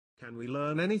Can we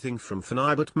learn anything from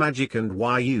Phenibut magic and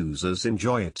why users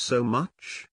enjoy it so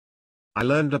much? I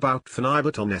learned about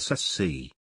Phenibut on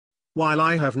SSC. While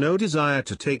I have no desire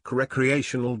to take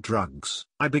recreational drugs,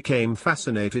 I became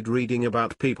fascinated reading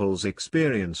about people's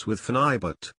experience with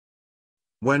Phenibut.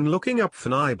 When looking up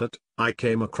Phenibut, I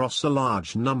came across a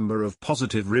large number of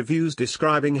positive reviews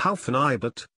describing how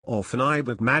Phenibut, or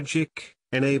Phenibut magic,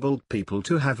 enabled people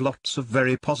to have lots of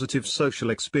very positive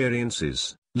social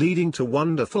experiences, leading to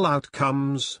wonderful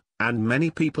outcomes, and many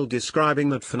people describing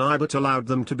that Phenibut allowed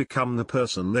them to become the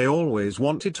person they always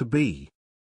wanted to be.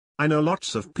 I know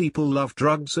lots of people love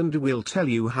drugs and will tell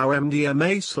you how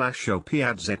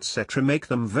MDMA/opiates etc. make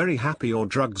them very happy, or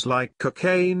drugs like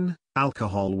cocaine,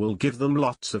 alcohol will give them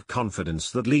lots of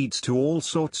confidence that leads to all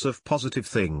sorts of positive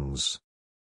things.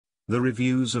 The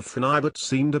reviews of Phenibut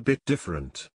seemed a bit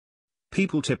different.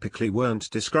 People typically weren't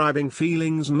describing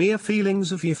mere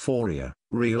feelings of euphoria,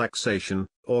 relaxation,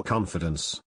 or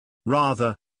confidence.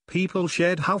 Rather, people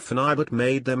shared how Phenibut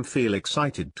made them feel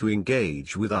excited to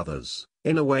engage with others,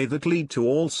 in a way that lead to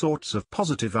all sorts of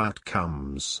positive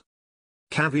outcomes.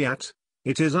 Caveat: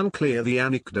 it is unclear the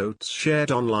anecdotes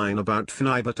shared online about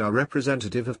Phenibut are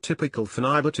representative of typical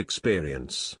Phenibut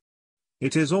experience.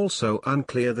 It is also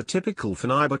unclear the typical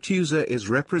Phenibut user is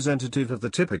representative of the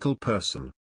typical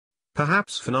person.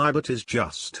 Perhaps Phenibut is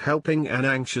just helping an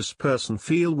anxious person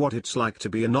feel what it's like to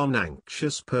be a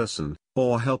non-anxious person,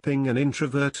 or helping an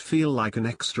introvert feel like an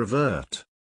extrovert.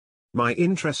 My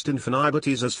interest in Phenibut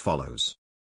is as follows.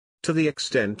 To the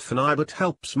extent Phenibut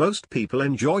helps most people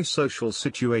enjoy social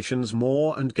situations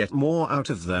more and get more out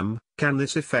of them, can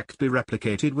this effect be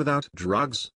replicated without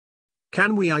drugs?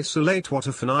 Can we isolate what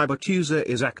a Phenibut user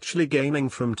is actually gaining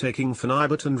from taking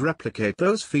Phenibut and replicate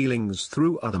those feelings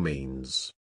through other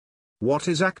means? What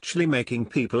is actually making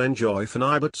people enjoy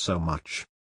Phenibut so much?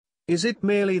 Is it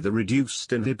merely the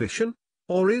reduced inhibition?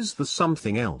 Or is there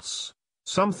something else?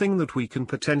 Something that we can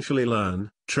potentially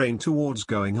learn, train towards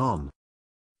going on?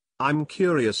 I'm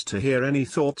curious to hear any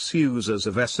thoughts users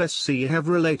of SSC have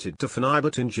related to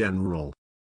Phenibut in general.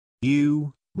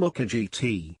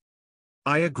 Mukherjee.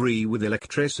 I agree with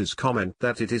Electrace's comment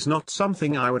that it is not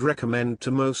something I would recommend to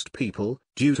most people,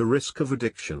 due to risk of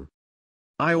addiction.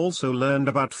 I also learned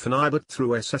about Phenibut through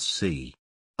SSC.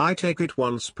 I take it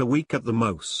once per week at the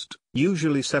most,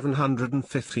 usually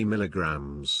 750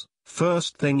 milligrams,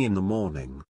 first thing in the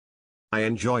morning. I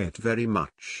enjoy it very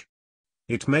much.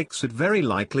 It makes it very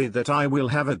likely that I will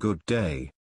have a good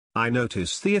day. I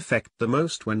notice the effect the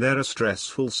most when there are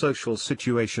stressful social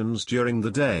situations during the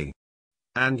day.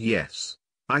 And yes,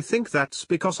 I think that's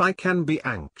because I can be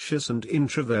anxious and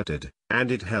introverted, and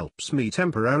it helps me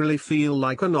temporarily feel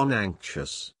like a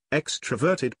non-anxious,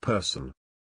 extroverted person.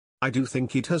 I do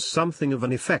think it has something of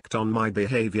an effect on my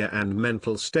behavior and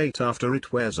mental state after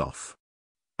it wears off.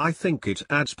 I think it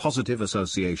adds positive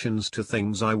associations to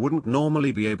things I wouldn't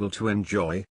normally be able to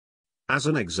enjoy. As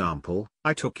an example,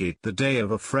 I took it the day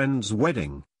of a friend's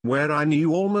wedding, where I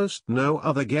knew almost no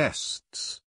other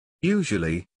guests.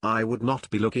 Usually, I would not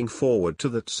be looking forward to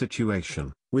that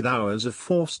situation, with hours of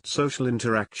forced social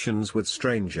interactions with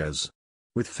strangers.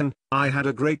 With Phen, I had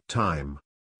a great time.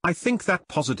 I think that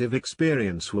positive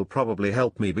experience will probably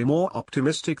help me be more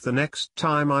optimistic the next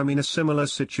time I'm in a similar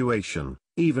situation,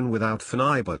 even without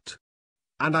Phenibut.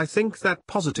 And I think that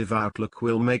positive outlook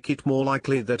will make it more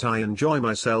likely that I enjoy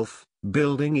myself,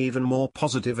 building even more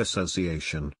positive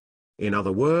association. In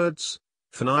other words,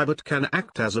 Phenibut can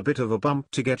act as a bit of a bump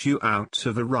to get you out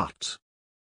of a rut.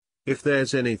 If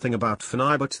there's anything about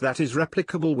Phenibut that is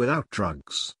replicable without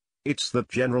drugs, it's that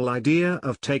general idea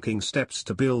of taking steps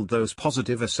to build those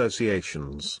positive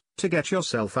associations, to get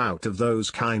yourself out of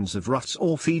those kinds of ruts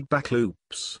or feedback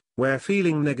loops, where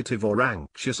feeling negative or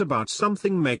anxious about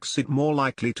something makes it more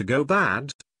likely to go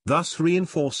bad, thus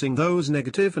reinforcing those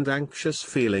negative and anxious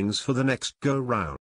feelings for the next go-round.